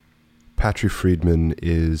Patri Friedman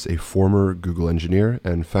is a former Google engineer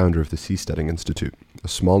and founder of the Seasteading Institute, a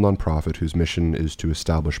small nonprofit whose mission is to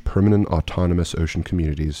establish permanent autonomous ocean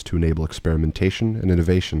communities to enable experimentation and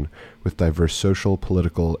innovation with diverse social,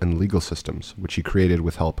 political, and legal systems, which he created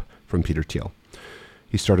with help from Peter Thiel.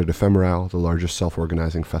 He started Ephemeral, the largest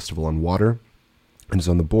self-organizing festival on water, and is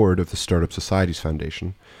on the board of the Startup Societies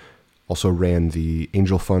Foundation. Also ran the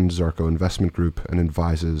angel fund Zarco Investment Group and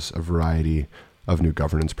advises a variety of new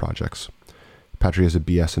governance projects. Patri has a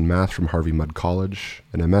BS in math from Harvey Mudd College,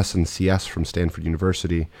 an MS in CS from Stanford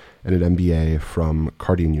University, and an MBA from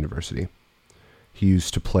Cardigan University. He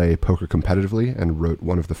used to play poker competitively and wrote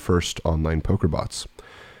one of the first online poker bots.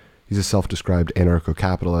 He's a self-described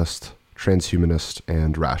anarcho-capitalist, transhumanist,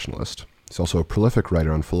 and rationalist. He's also a prolific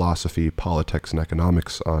writer on philosophy, politics, and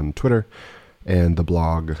economics on Twitter, and the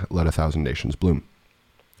blog Let a Thousand Nations Bloom.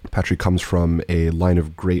 Patri comes from a line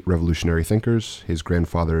of great revolutionary thinkers. His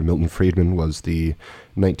grandfather, Milton Friedman, was the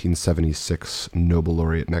 1976 Nobel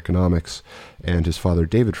laureate in economics, and his father,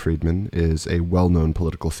 David Friedman, is a well-known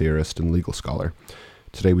political theorist and legal scholar.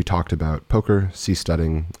 Today we talked about poker,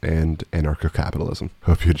 seasteading, and anarcho-capitalism.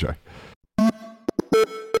 Hope you enjoy.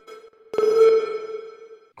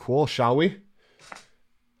 Cool, shall we?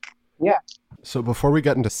 Yeah. So before we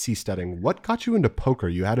get into seasteading, what got you into poker?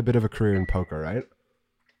 You had a bit of a career in poker, right?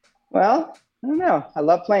 Well, I don't know. I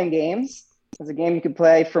love playing games. It's a game you can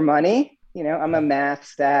play for money. You know, I'm a math,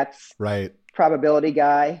 stats, Right. probability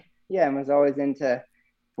guy. Yeah, I was always into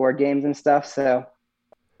board games and stuff. So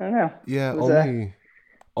I don't know. Yeah, It was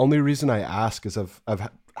only reason I ask is I've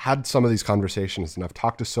had some of these conversations and I've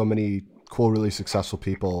talked to so many cool, really successful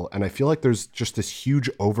people, and I feel like there's just this huge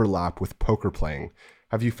overlap with poker playing.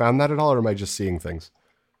 Have you found that at all, or am I just seeing things?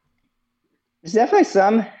 There's definitely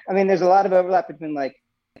some. I mean, there's a lot of overlap between like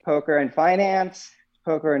poker and finance,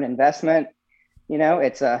 poker and investment. You know,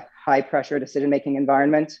 it's a high pressure decision-making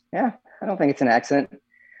environment. Yeah, I don't think it's an accident.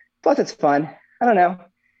 Plus it's fun. I don't know.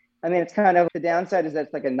 I mean, it's kind of, the downside is that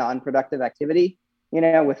it's like a non-productive activity, you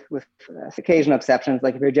know, with occasional exceptions,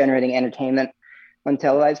 like if you're generating entertainment on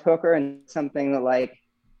televised poker, and something that like,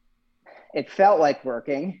 it felt like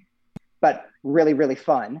working, but really, really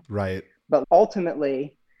fun. Right. But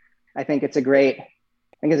ultimately, I think it's a great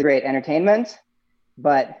entertainment,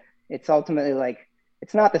 but it's ultimately like,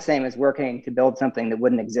 it's not the same as working to build something that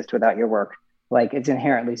wouldn't exist without your work. Like, it's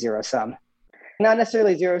inherently zero sum. Not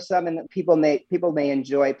necessarily zero sum, and that people may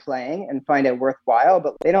enjoy playing and find it worthwhile,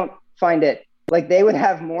 but they don't find it, like, they would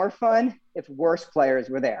have more fun if worse players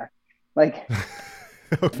were there. Like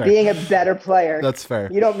Okay. Being a better player. That's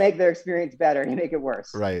fair. You don't make their experience better, you make it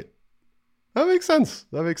worse. Right. That makes sense.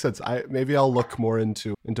 Maybe I'll look more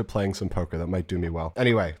into playing some poker. That might do me well.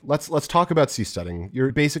 Anyway, let's talk about seasteading.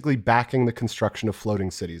 You're basically backing the construction of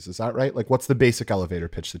floating cities. Is that right? Like, what's the basic elevator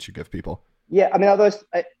pitch that you give people? Yeah, I mean, although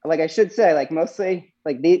I should say, like, mostly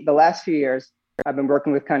like the last few years, I've been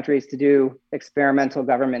working with countries to do experimental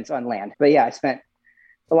governments on land. But yeah, I spent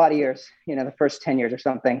a lot of years, you know, the first 10 years or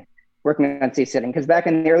something, working on seasteading. Because back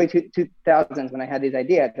in the early 2000s, when I had these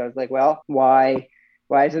ideas, I was like, well, why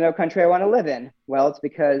is there no country I want to live in? Well, it's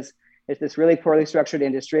because it's this really poorly structured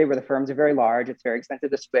industry where the firms are very large. It's very expensive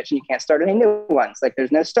to switch, and you can't start any new ones. Like,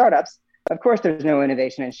 there's no startups. Of course, there's no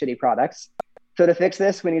innovation in shitty products. So to fix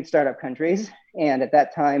this, we need startup countries. And at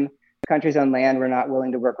that time, countries on land were not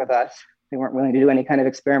willing to work with us. They weren't willing to do any kind of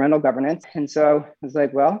experimental governance. And so I was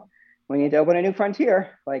like, well, we need to open a new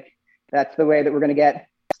frontier. Like, that's the way that we're going to get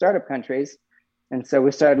startup countries. And so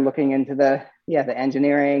we started looking into the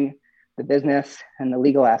engineering, the business, and the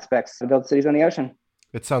legal aspects to build cities on the ocean.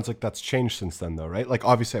 It sounds like that's changed since then, though, right? Like,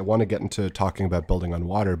 obviously, I want to get into talking about building on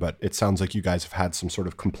water, but it sounds like you guys have had some sort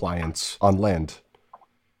of compliance on land.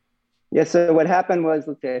 Yeah. So what happened was,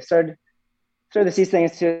 let's say I started the Seasteading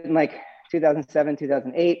Institute in like 2007,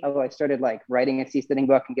 2008, although I started like writing a seasteading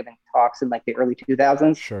book and giving talks in like the early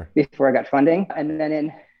 2000s. Sure. Before I got funding. And then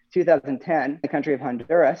in 2010, the country of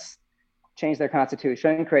Honduras changed their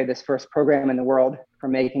constitution and created this first program in the world for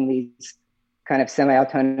making these kind of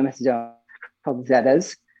semi-autonomous zones called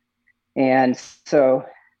ZETAs. And so,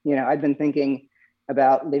 you know, I'd been thinking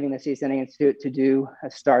about leaving the Seasteading Institute to do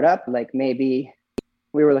a startup. Like, maybe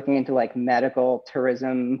we were looking into like medical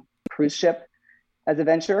tourism cruise ship as a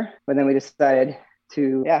venture, but then we decided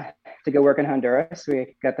to go work in Honduras.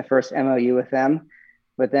 We got the first MOU with them,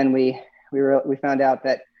 but then we found out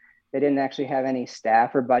that they didn't actually have any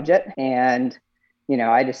staff or budget. And, you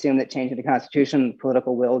know, I'd assumed that changing the constitution,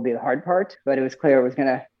 political will would be the hard part, but it was clear it was going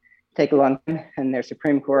to take a long time, and their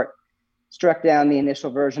Supreme Court struck down the initial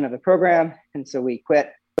version of the program. And so we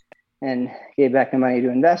quit and gave back the money to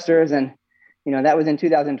investors. And, you know, that was in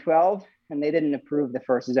 2012. and they didn't approve the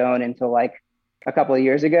first zone until like a couple of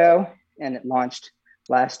years ago, and it launched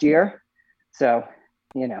last year. So,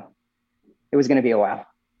 it was going to be a while.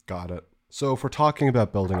 Got it. So if we're talking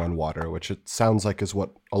about building on water, which it sounds like is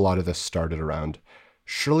what a lot of this started around,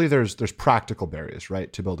 surely there's practical barriers,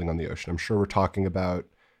 right, to building on the ocean. I'm sure we're talking about,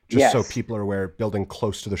 just so people are aware, building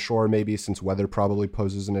close to the shore, maybe, since weather probably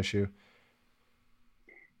poses an issue.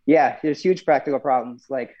 Yeah, there's huge practical problems.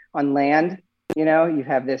 Like on land, you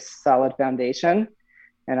have this solid foundation,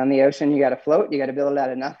 and on the ocean, you got to float, you got to build it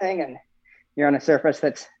out of nothing, and you're on a surface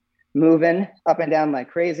that's moving up and down like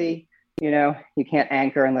crazy. You can't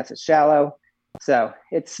anchor unless it's shallow. So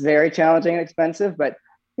it's very challenging and expensive, but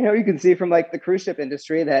you can see from like the cruise ship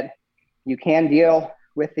industry that you can deal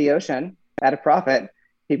with the ocean at a profit.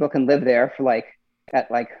 People can live there for at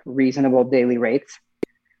reasonable daily rates.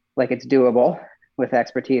 Like it's doable with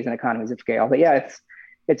expertise and economies of scale. But yeah,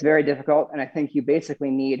 it's very difficult. And I think you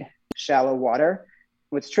basically need shallow water.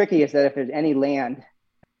 What's tricky is that if there's any land,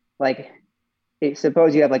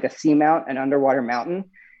 suppose you have like a seamount, an underwater mountain,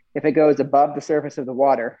 if it goes above the surface of the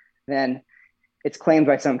water, then it's claimed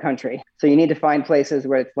by some country. So you need to find places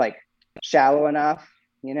where it's like shallow enough,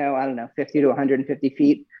 I don't know, 50 to 150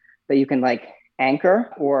 feet that you can like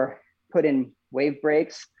anchor or put in wave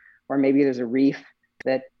breaks, or maybe there's a reef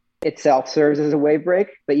that itself serves as a wave break,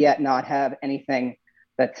 but yet not have anything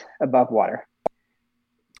that's above water.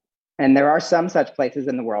 And there are some such places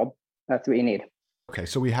in the world. That's what you need. Okay,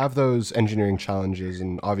 so we have those engineering challenges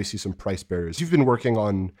and obviously some price barriers. You've been working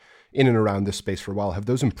in and around this space for a while. Have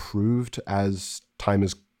those improved as time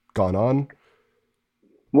has gone on?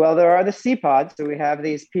 Well, there are the sea pods. So we have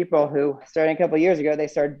these people who, starting a couple of years ago, they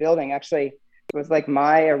started building. Actually, it was like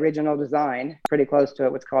my original design, pretty close to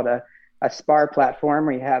it, what's called a spar platform,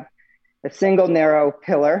 where you have a single narrow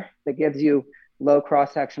pillar that gives you low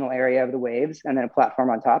cross-sectional area of the waves, and then a platform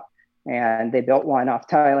on top. And they built one off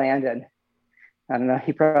Thailand, and I don't know,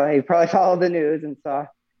 he probably followed the news and saw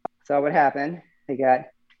what happened. They got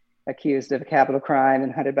accused of a capital crime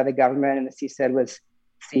and hunted by the government, and the seastead was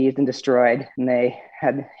seized and destroyed. And they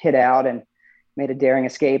had hid out and made a daring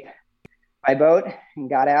escape by boat and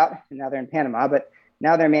got out. And now they're in Panama, but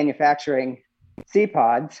now they're manufacturing sea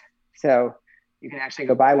pods. So you can actually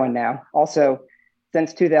go buy one now. Also,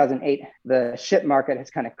 since 2008, the ship market has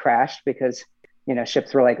kind of crashed because,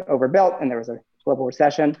 ships were like overbuilt and there was a global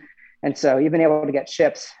recession. And so you've been able to get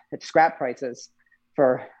ships at scrap prices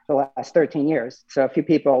for the last 13 years. So a few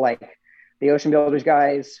people, like the Ocean Builders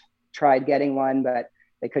guys, tried getting one, but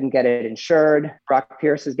they couldn't get it insured. Brock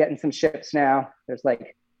Pierce is getting some ships now. There's like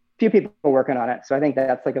a few people working on it. So I think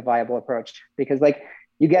that's like a viable approach, because like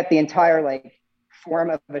you get the entire like form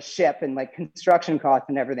of a ship and like construction costs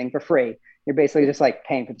and everything for free. You're basically just like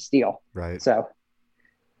paying for the steel. Right. So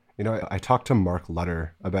I talked to Mark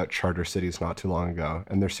Lutter about charter cities not too long ago,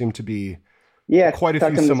 and there seemed to be quite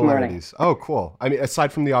a few similarities. Oh, cool. I mean,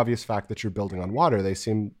 aside from the obvious fact that you're building on water, they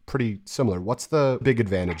seem pretty similar. What's the big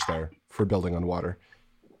advantage there for building on water?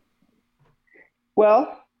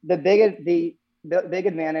 Well, the big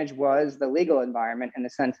advantage was the legal environment, in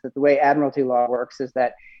the sense that the way admiralty law works is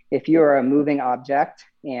that if you're a moving object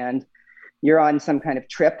and you're on some kind of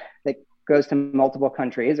trip that goes to multiple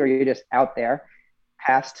countries, or you're just out there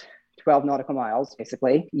past 12 nautical miles,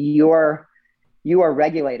 basically, you are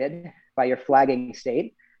regulated by your flagging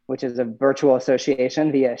state, which is a virtual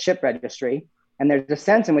association via ship registry. And there's a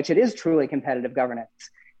sense in which it is truly competitive governance.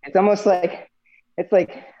 It's almost like, I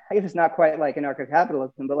guess it's not quite like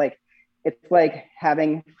anarcho-capitalism, but like, it's like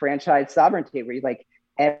having franchise sovereignty, where you like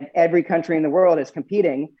every country in the world is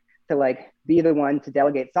competing to like be the one to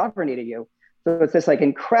delegate sovereignty to you. So it's this like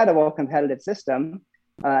incredible competitive system.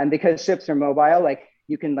 And because ships are mobile, like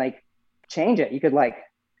you can like change it. You could like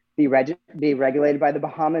be regulated by the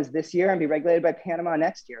Bahamas this year and be regulated by Panama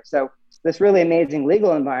next year. So this really amazing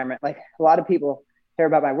legal environment. Like a lot of people hear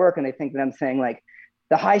about my work and they think that I'm saying like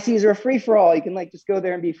the high seas are free for all. You can like just go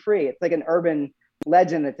there and be free. It's like an urban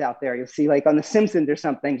legend that's out there. You'll see like on The Simpsons or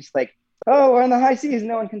something, just like, oh, we're on the high seas,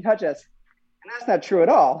 no one can touch us. And that's not true at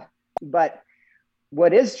all. But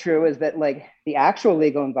what is true is that like the actual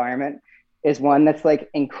legal environment is one that's like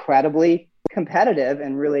incredibly competitive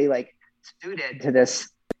and really like suited to this,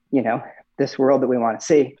 this world that we want to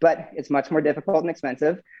see. But it's much more difficult and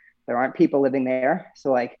expensive. There aren't people living there.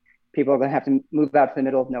 So like people are going to have to move out to the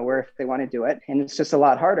middle of nowhere if they want to do it. And it's just a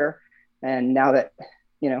lot harder. And now that,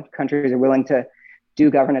 countries are willing to do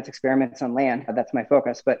governance experiments on land, that's my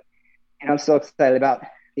focus. But I'm so excited about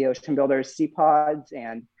the Ocean Builders sea pods,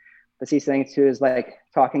 and the Seasteading Institute is like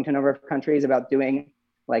talking to a number of countries about doing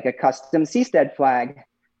like a custom seastead flag,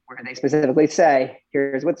 where they specifically say,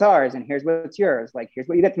 here's what's ours and here's what's yours. Like, here's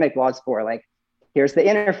what you get to make laws for. Like, here's the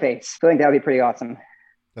interface. I think that would be pretty awesome.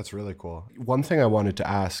 That's really cool. One thing I wanted to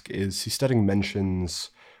ask is seasteading mentions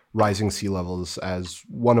rising sea levels as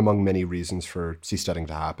one among many reasons for seasteading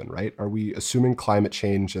to happen, right? Are we assuming climate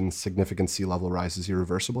change and significant sea level rise is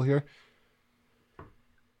irreversible here?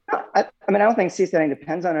 I mean, I don't think seasteading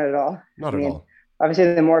depends on it at all. Not at all.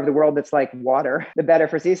 Obviously, the more of the world that's like water, the better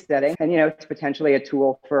for seasteading. And, it's potentially a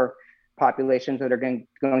tool for populations that are going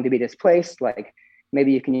to be displaced. Like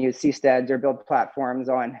maybe you can use seasteads or build platforms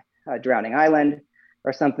on a drowning island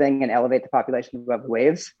or something and elevate the population above the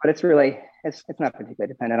waves. But it's not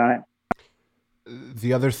particularly dependent on it.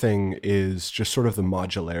 The other thing is just sort of the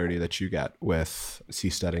modularity that you get with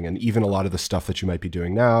seasteading and even a lot of the stuff that you might be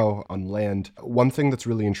doing now on land. One thing that's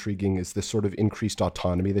really intriguing is this sort of increased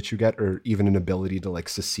autonomy that you get, or even an ability to like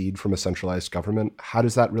secede from a centralized government. How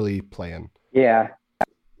does that really play in? Yeah.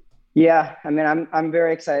 I mean, I'm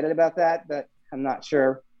very excited about that, but I'm not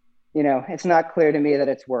sure, it's not clear to me that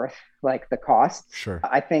it's worth like the cost. Sure.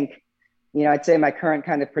 I think, I'd say my current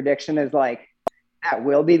kind of prediction is like, that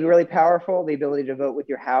will be really powerful, the ability to vote with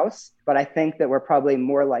your house. But I think that we're probably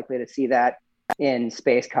more likely to see that in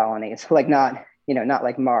space colonies, like not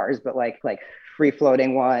like Mars, but like free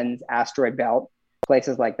floating ones, asteroid belt,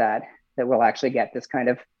 places like that will actually get this kind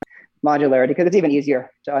of modularity because it's even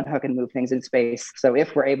easier to unhook and move things in space. So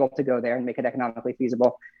if we're able to go there and make it economically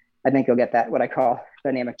feasible, I think you'll get that, what I call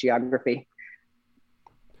dynamic geography.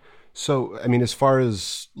 So, I mean, as far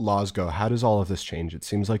as laws go, how does all of this change? It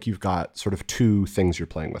seems like you've got sort of two things you're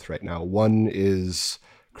playing with right now. One is,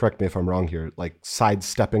 correct me if I'm wrong here, like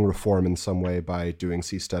sidestepping reform in some way by doing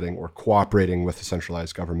seasteading or cooperating with the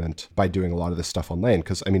centralized government by doing a lot of this stuff on land.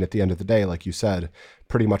 Because, I mean, at the end of the day, like you said,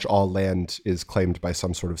 pretty much all land is claimed by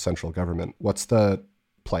some sort of central government. What's the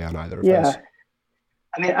play on either of those?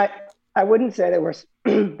 I mean, I wouldn't say that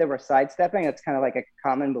we're sidestepping. It's kind of like a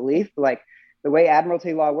common belief. Like, the way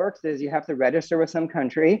admiralty law works is you have to register with some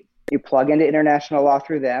country, you plug into international law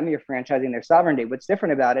through them, you're franchising their sovereignty. What's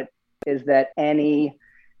different about it is that any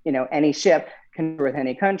ship can be with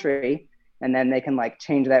any country, and then they can like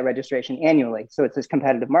change that registration annually. So it's this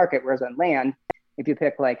competitive market. Whereas on land, if you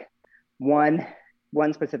pick like one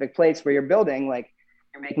specific place where you're building, like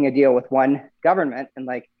you're making a deal with one government, and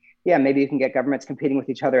like, yeah, maybe you can get governments competing with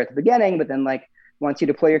each other at the beginning, but then like once you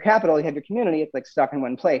deploy your capital, you have your community, it's like stuck in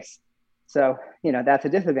one place. So, that's a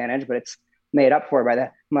disadvantage, but it's made up for by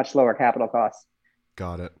the much lower capital costs.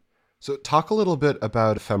 Got it. So talk a little bit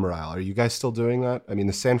about Ephemeral. Are you guys still doing that? I mean,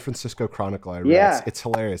 the San Francisco Chronicle, I read, it's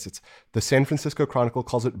hilarious. The San Francisco Chronicle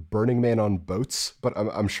calls it Burning Man on boats, but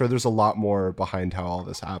I'm sure there's a lot more behind how all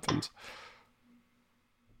this happened.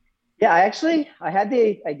 Yeah, I had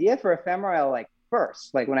the idea for Ephemeral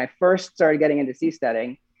first. Like when I first started getting into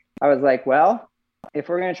seasteading, I was like, well, if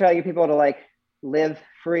we're going to try to get people to like live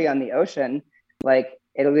free on the ocean, like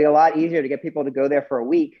it'll be a lot easier to get people to go there for a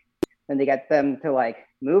week than to get them to like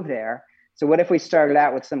move there. So what if we started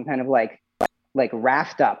out with some kind of like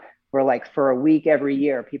raft up where like for a week every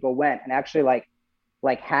year people went and actually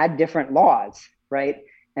like had different laws, right?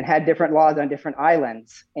 And had different laws on different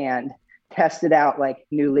islands and tested out like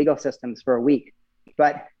new legal systems for a week.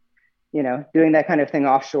 But doing that kind of thing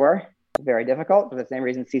offshore, very difficult for the same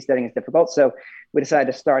reason seasteading is difficult. So we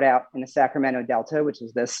decided to start out in the Sacramento Delta, which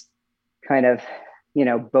is this kind of,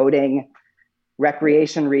 boating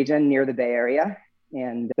recreation region near the Bay Area.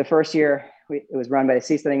 And the first year it was run by the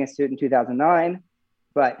Seasteading Institute in 2009,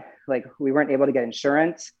 but like we weren't able to get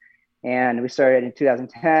insurance. And we started in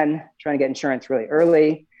 2010 trying to get insurance really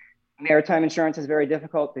early. Maritime insurance is very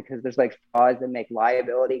difficult because there's like laws that make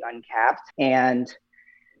liability uncapped. And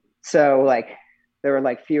so like there were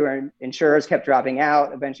like fewer insurers kept dropping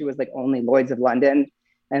out. Eventually it was like only Lloyd's of London.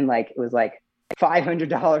 And like, it was like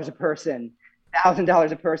 $500 a person,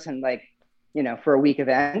 $1,000 a person, like, for a week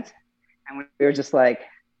event. And we were just like,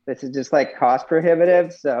 this is just like cost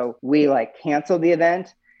prohibitive. So we like canceled the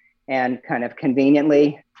event, and kind of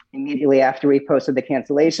conveniently, immediately after we posted the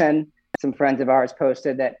cancellation, some friends of ours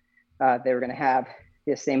posted that they were going to have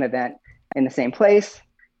the same event in the same place,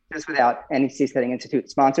 just without any Seasteading Institute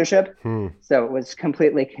sponsorship. So it was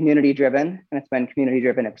completely community driven, and it's been community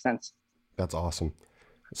driven ever since. That's awesome.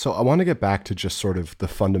 So I want to get back to just sort of the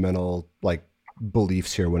fundamental like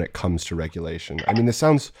beliefs here when it comes to regulation. I mean,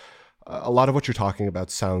 a lot of what you're talking about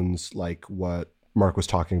sounds like what Mark was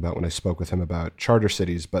talking about when I spoke with him about charter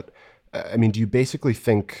cities. But I mean, do you basically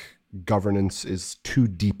think governance is too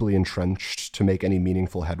deeply entrenched to make any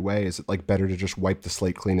meaningful headway? Is it like better to just wipe the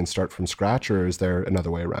slate clean and start from scratch, or is there another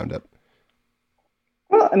way around it?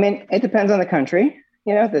 Well, I mean, it depends on the country.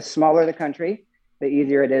 The smaller the country, the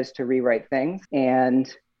easier it is to rewrite things. And,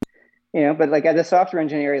 but like as a software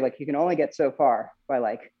engineer, like you can only get so far by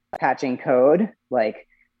like patching code, like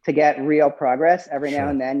to get real progress. Every now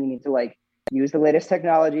and then you need to like use the latest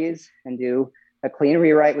technologies and do a clean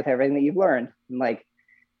rewrite with everything that you've learned. And like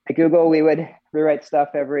at Google, we would rewrite stuff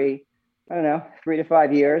every, 3 to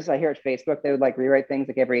 5 years. I hear at Facebook, they would like rewrite things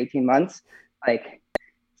like every 18 months. Like,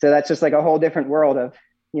 so that's just like a whole different world of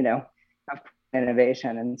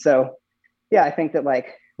innovation. And so, yeah, I think that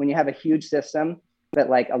like when you have a huge system that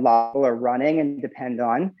like a lot of people are running and depend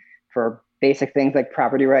on for basic things like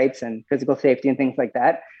property rights and physical safety and things like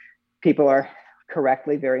that, people are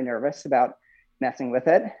correctly very nervous about messing with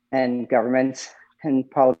it. And governments and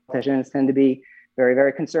politicians tend to be very,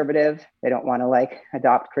 very conservative. They don't want to like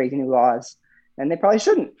adopt crazy new laws, and they probably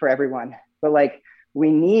shouldn't for everyone. But like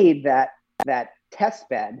we need that test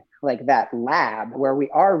bed, like that lab where we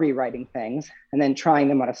are rewriting things and then trying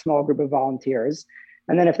them on a small group of volunteers.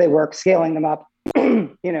 And then if they work, scaling them up,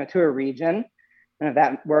 to a region. And if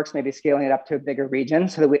that works, maybe scaling it up to a bigger region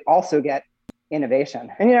so that we also get innovation.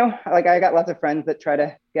 And, like I got lots of friends that try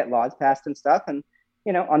to get laws passed and stuff. And,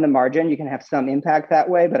 on the margin, you can have some impact that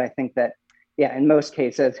way. But I think that, in most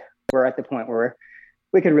cases, we're at the point where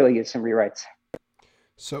we could really use some rewrites.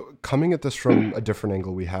 So coming at this from a different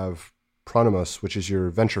angle, we have Pronimos, which is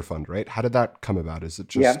your venture fund, right? How did that come about? Is it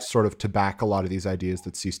just sort of to back a lot of these ideas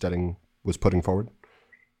that Seasteading was putting forward?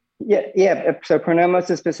 Yeah. So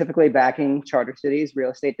Pronimos is specifically backing charter cities,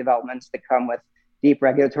 real estate developments that come with deep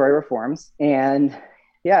regulatory reforms. And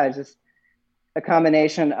it's just a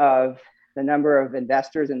combination of the number of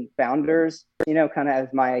investors and founders, kind of as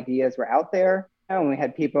my ideas were out there. And we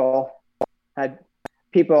had people who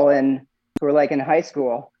were like in high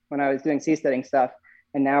school when I was doing seasteading stuff,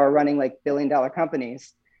 and now are running like billion-dollar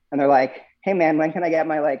companies. And they're like, hey man, when can I get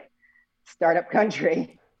my like startup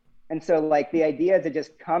country? And so like the ideas had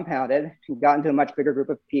just compounded and gotten to a much bigger group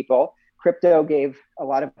of people. Crypto gave a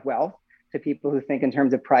lot of wealth to people who think in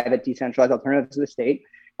terms of private decentralized alternatives to the state.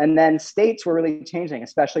 And then states were really changing,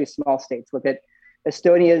 especially small states. Look at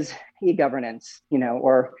Estonia's e-governance,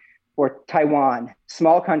 or Taiwan.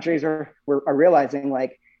 Small countries are realizing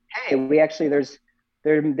like, hey, we actually, there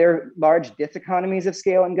are large diseconomies of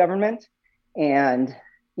scale in government. And,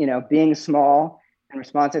 being small and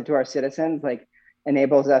responsive to our citizens, like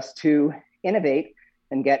enables us to innovate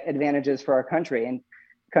and get advantages for our country. And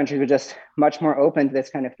countries are just much more open to this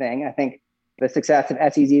kind of thing. I think the success of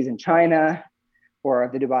SEZs in China or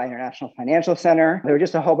of the Dubai International Financial Center, there were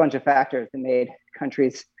just a whole bunch of factors that made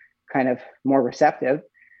countries kind of more receptive.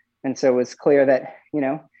 And so it was clear that,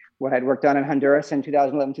 what I'd worked on in Honduras in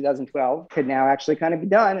 2011, 2012 could now actually kind of be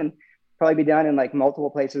done, and probably be done in like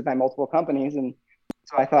multiple places by multiple companies. And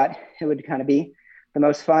so I thought it would kind of be the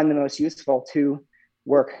most fun, the most useful to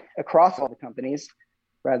work across all the companies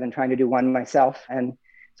rather than trying to do one myself. And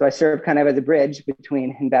so I served kind of as a bridge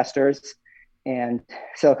between investors and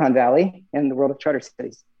Silicon Valley and the world of charter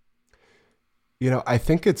cities. I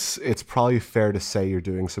think it's probably fair to say you're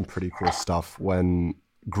doing some pretty cool stuff when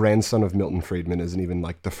grandson of Milton Friedman isn't even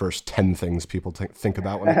like the first 10 things people think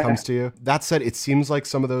about when it comes to you. That said, it seems like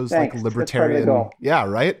some of those like libertarian, yeah,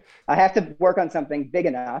 right? I have to work on something big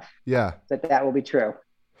enough that will be true.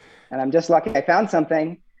 And I'm just lucky I found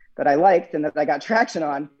something that I liked and that I got traction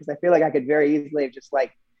on, because I feel like I could very easily have just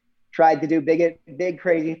like tried to do big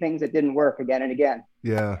crazy things that didn't work again and again.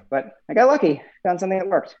 Yeah. But I got lucky, found something that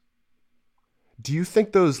worked. Do you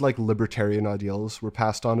think those like libertarian ideals were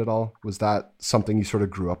passed on at all? Was that something you sort of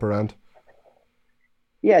grew up around?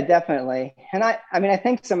 Yeah, definitely. And I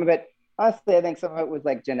think some of it, honestly, I think some of it was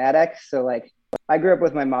like genetics. So like I grew up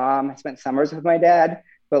with my mom, I spent summers with my dad,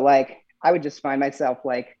 but like I would just find myself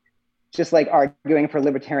like just like arguing for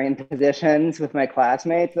libertarian positions with my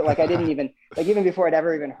classmates that like I didn't even like, even before I'd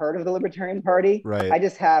ever even heard of the Libertarian Party. Right. I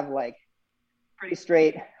just have like pretty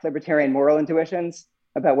straight libertarian moral intuitions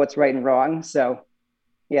about what's right and wrong. So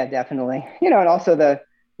yeah, definitely. And also the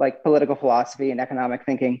like political philosophy and economic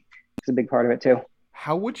thinking is a big part of it too.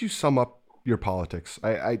 How would you sum up your politics?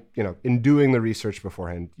 I in doing the research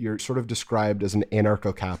beforehand, you're sort of described as an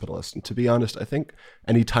anarcho-capitalist. And to be honest, I think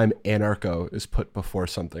anytime anarcho is put before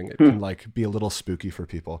something, it can like be a little spooky for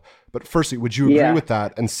people. But firstly, would you agree with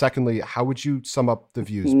that? And secondly, how would you sum up the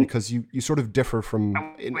views? Because you sort of differ from,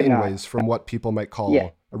 in ways, from what people might call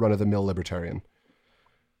a run-of-the-mill libertarian.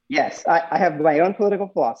 Yes, I have my own political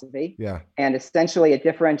philosophy. Yeah. And essentially it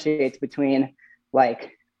differentiates between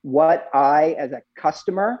like what I, as a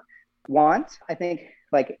customer, want. I think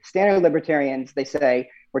like standard libertarians, they say,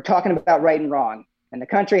 we're talking about right and wrong, and the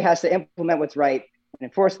country has to implement what's right and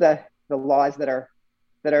enforce the laws that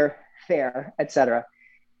are fair, et cetera.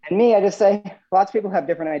 And me, I just say lots of people have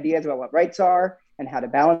different ideas about what rights are and how to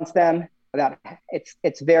balance them. About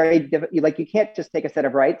it's very difficult. Like you can't just take a set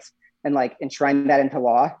of rights and like enshrine that into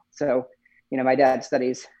law. So, my dad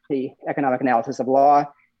studies the economic analysis of law,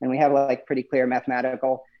 and we have like pretty clear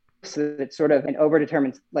mathematical. So it's sort of an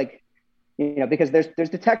overdetermined, like, because there's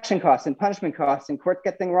detection costs and punishment costs, and courts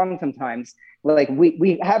get things wrong sometimes. Like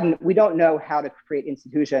we don't know how to create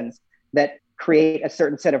institutions that create a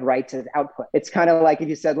certain set of rights as output. It's kind of like if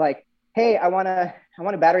you said like, hey, I want a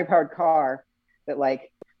battery powered car that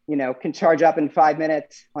like, can charge up in 5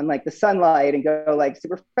 minutes on like the sunlight and go like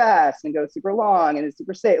super fast and go super long and it's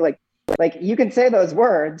super safe. Like you can say those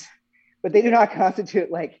words, but they do not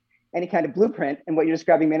constitute like any kind of blueprint, and what you're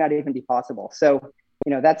describing may not even be possible. So,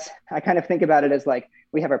 I kind of think about it as like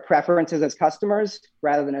we have our preferences as customers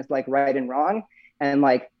rather than as like right and wrong, and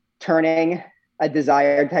like turning a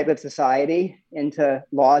desired type of society into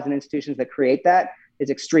laws and institutions that create that is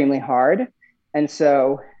extremely hard. And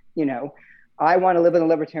so, I want to live in a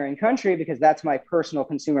libertarian country because that's my personal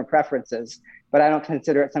consumer preferences, but I don't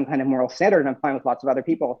consider it some kind of moral standard. And I'm fine with lots of other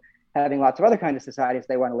people having lots of other kinds of societies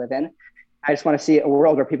they want to live in. I just want to see a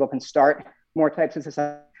world where people can start more types of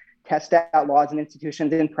society, test out laws and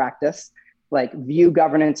institutions in practice, like view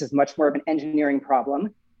governance as much more of an engineering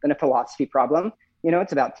problem than a philosophy problem.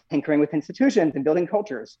 It's about tinkering with institutions and building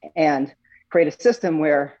cultures and create a system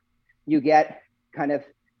where you get kind of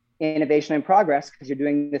innovation and progress because you're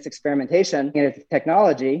doing this experimentation in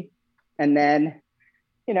technology. And then,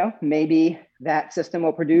 maybe that system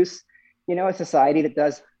will produce, a society that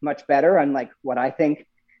does much better on like what I think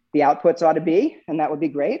the outputs ought to be. And that would be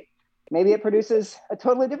great. Maybe it produces a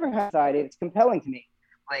totally different society that's compelling to me.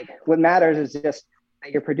 Like what matters is just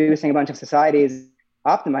that you're producing a bunch of societies,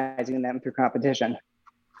 optimizing them through competition.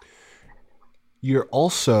 You're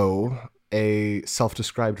also a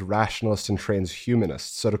self-described rationalist and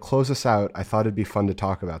transhumanist. So to close us out, I thought it'd be fun to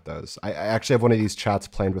talk about those. I actually have one of these chats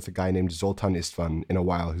planned with a guy named Zoltan Istvan in a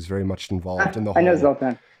while, who's very much involved in the whole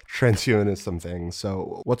transhumanism thing.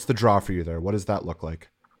 So what's the draw for you there? What does that look like?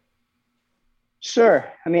 Sure.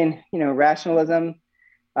 I mean, rationalism,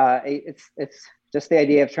 it's just the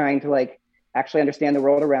idea of trying to like actually understand the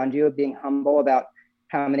world around you, of being humble about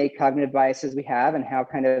how many cognitive biases we have and how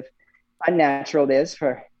kind of unnatural it is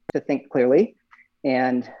to think clearly,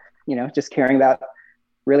 and just caring about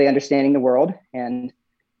really understanding the world and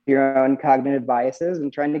your own cognitive biases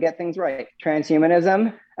and trying to get things right.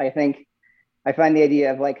 Transhumanism, I find the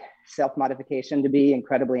idea of like self-modification to be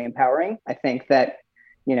incredibly empowering. I think that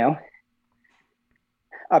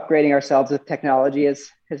upgrading ourselves with technology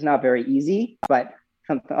is not very easy, but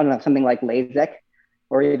something like LASIK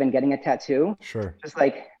or even getting a tattoo. Sure. Just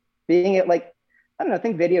like being it, like, I don't know,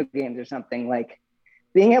 think video games or something, like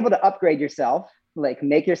being able to upgrade yourself, like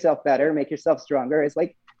make yourself better, make yourself stronger is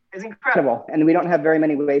incredible. And we don't have very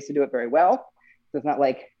many ways to do it very well. So it's not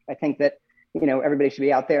like, I think that, everybody should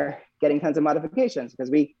be out there getting tons of modifications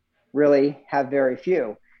because we really have very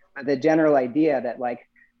few. But the general idea that like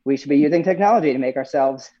we should be using technology to make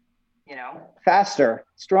ourselves, faster,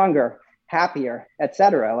 stronger, happier,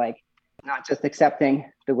 etc. Like not just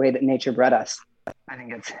accepting the way that nature bred us. I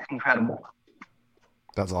think it's incredible.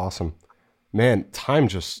 That's awesome. Man, time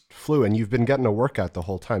just flew, and you've been getting a workout the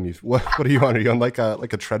whole time. What are you on? Are you on like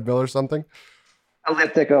a treadmill or something?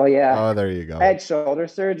 Elliptical, yeah. Oh, there you go. I had shoulder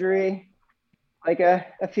surgery like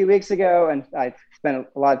a few weeks ago, and I spent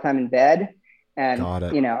a lot of time in bed. And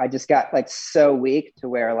I just got like so weak to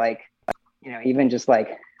where like, even just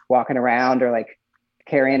like walking around or like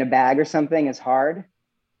carrying a bag or something is hard.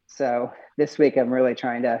 So this week I'm really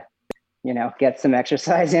trying to, get some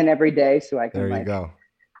exercise in every day so I can go.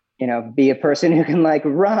 Be a person who can like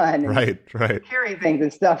run and carry things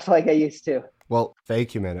and stuff like I used to. Well,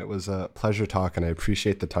 thank you, man. It was a pleasure talking. I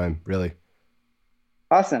appreciate the time, really.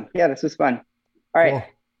 Awesome. Yeah, this was fun. All right. Cool.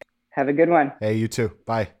 Have a good one. Hey, you too.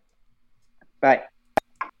 Bye. Bye.